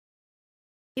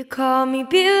You call me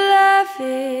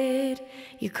beloved,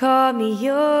 you call me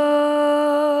yours,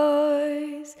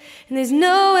 and there's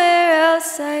nowhere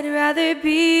else I'd rather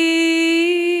be.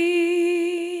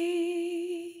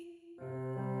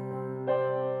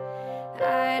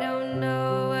 I don't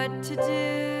know what to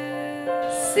do.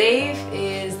 Safe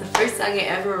is the first song I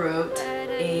ever wrote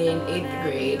in 8th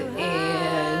grade,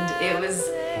 and it was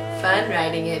fun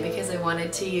writing it because I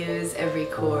wanted to use every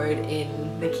chord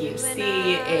in the key of C,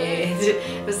 and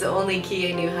it was the only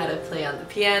key I knew how to play on the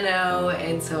piano,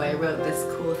 and so I wrote this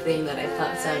cool thing that I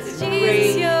thought sounded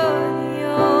great. Jesus, you're the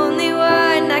only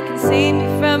one that can save me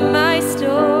from my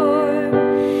storm.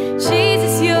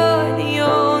 Jesus, you're the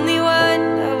only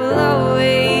one I will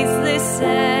always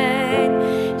listen.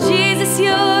 Jesus,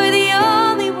 you're the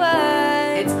only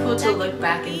one. It's cool to look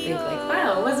back and think like,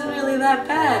 wow, it wasn't really that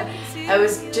bad. I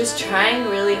was just trying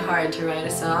really hard to write a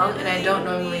song, and I don't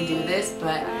normally do this,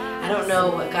 but I don't know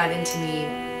what got into me.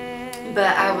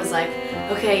 But I was like,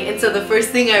 okay, and so the first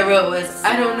thing I wrote was,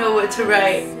 I don't know what to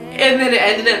write. And then it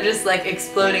ended up just like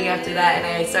exploding after that, and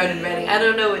I started writing, I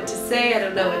don't know what to say, I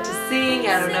don't know what to sing,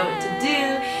 I don't know what to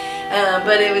do.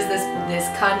 But it was this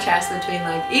contrast between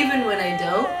like, even when I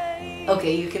don't,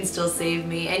 okay, you can still save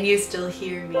me, and you still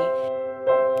hear me.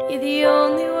 You're the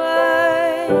only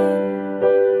one.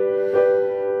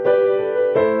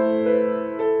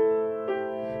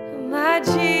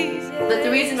 But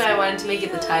the reason why I wanted to make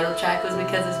it the title track was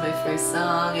because it's my first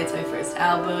song, it's my first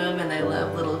album, and I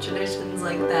love little traditions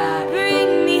like that.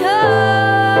 Bring me home.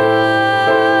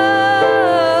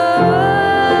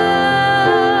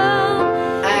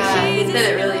 I think that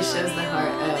it really shows the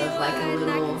heart of like a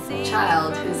little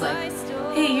child who's like,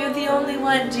 hey, you're the only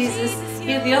one, Jesus,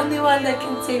 you're the only one that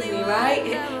can save me, right?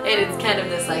 And it's kind of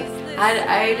this like,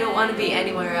 I don't want to be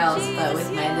anywhere else but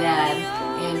with my dad.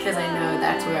 And because I know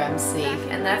that's where I'm safe,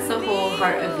 and that's the whole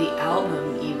heart of the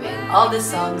album even. All the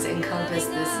songs encompass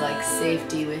this like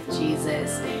safety with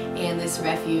Jesus and this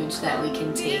refuge that we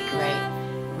can take right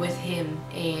with Him,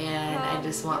 and I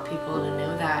just want people to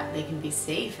know that they can be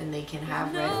safe and they can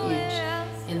have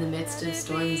refuge in the midst of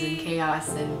storms and chaos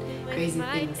and crazy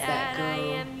things that go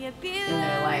in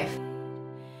their life.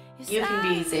 You can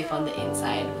be safe on the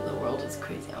inside when the world is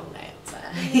crazy on the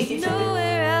outside.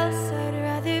 Nowhere else I'd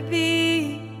rather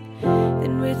be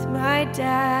than with my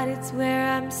dad. It's where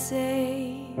I'm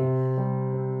safe.